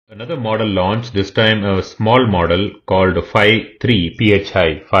Another model launched, this time a small model called Phi-3,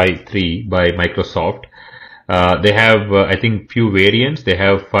 Phi-3 by Microsoft. They have, I think, few variants. They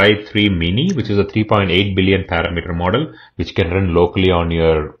have Phi-3 Mini, which is a 3.8 billion parameter model, which can run locally on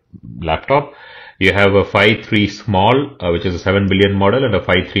your laptop. You have a Phi-3 Small, which is a 7 billion model, and a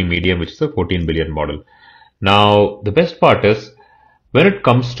Phi-3 Medium, which is a 14 billion model. Now, the best part is when it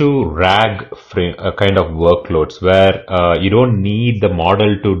comes to RAG frame, kind of workloads where you don't need the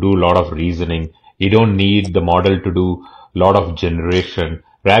model to do a lot of reasoning, you don't need the model to do a lot of generation.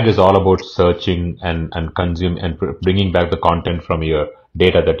 RAG is all about searching and consume and bringing back the content from your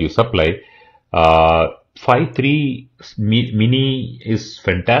data that you supply. Phi-3 Mini is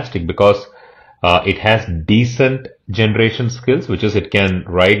fantastic because it has decent generation skills, which is it can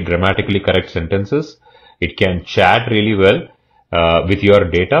write grammatically correct sentences. It can chat really well with your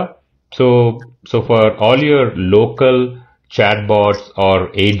data. So for all your local chatbots or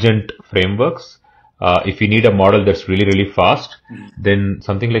agent frameworks, if you need a model that's really, really fast, then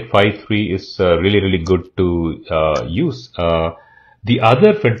something like Phi-3 is really, really good to use. The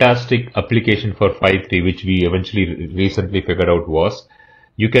other fantastic application for Phi-3, which we eventually recently figured out, was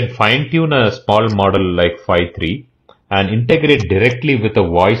you can fine tune a small model like Phi-3 and integrate directly with a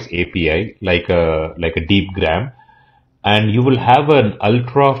voice API like a DeepGram, and you will have an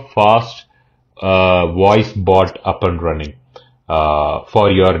ultra fast voice bot up and running for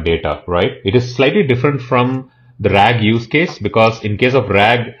your data, right? It is slightly different from the RAG use case because in case of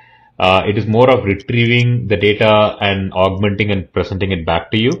RAG, it is more of retrieving the data and augmenting and presenting it back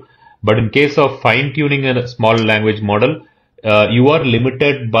to you. But in case of fine tuning a small language model, you are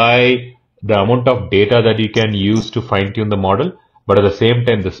limited by the amount of data that you can use to fine tune the model. But at the same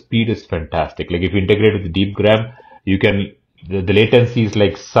time, the speed is fantastic. Like if you integrate with DeepGram, you can, the latency is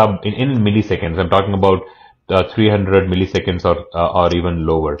like in milliseconds. I'm talking about 300 milliseconds or even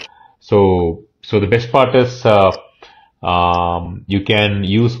lower. So the best part is you can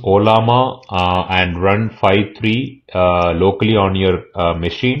use Olama and run Phi-3 locally on your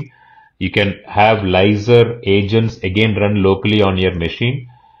machine. You can have Lizer agents again run locally on your machine,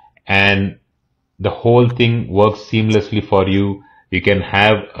 and the whole thing works seamlessly for you. You can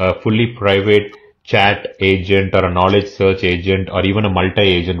have a fully private chat agent or a knowledge search agent or even a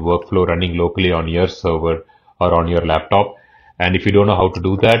multi-agent workflow running locally on your server or on your laptop. And if you don't know how to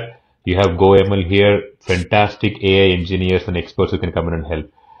do that, you have GoML here, fantastic AI engineers and experts who can come in and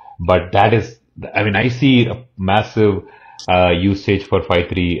help. But that is, I mean, I see a massive usage for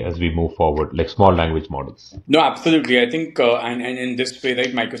Phi-3 as we move forward, like small language models. No, absolutely. I think, and in this way,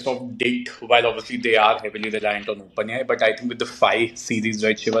 right, Microsoft did, while obviously they are heavily reliant on OpenAI, but I think with the Phi series,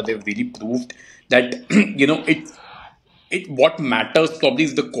 right, Shiva, they've really proved that, it what matters probably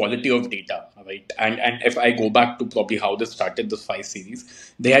is the quality of data, right? And if I go back to probably how they started the Phi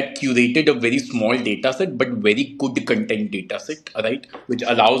series, they had curated a very small data set, but very good content data set, right? Which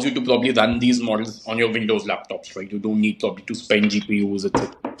allows you to probably run these models on your Windows laptops, right? You don't need probably to spend GPUs,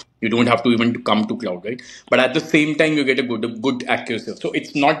 etc. You don't have to even to come to cloud, right? But at the same time, you get a good accuracy. So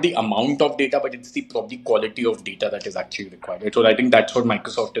it's not the amount of data, but it's the probably quality of data that is actually required. Right? So I think that's what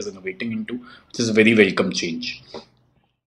Microsoft is innovating into, which is a very welcome change.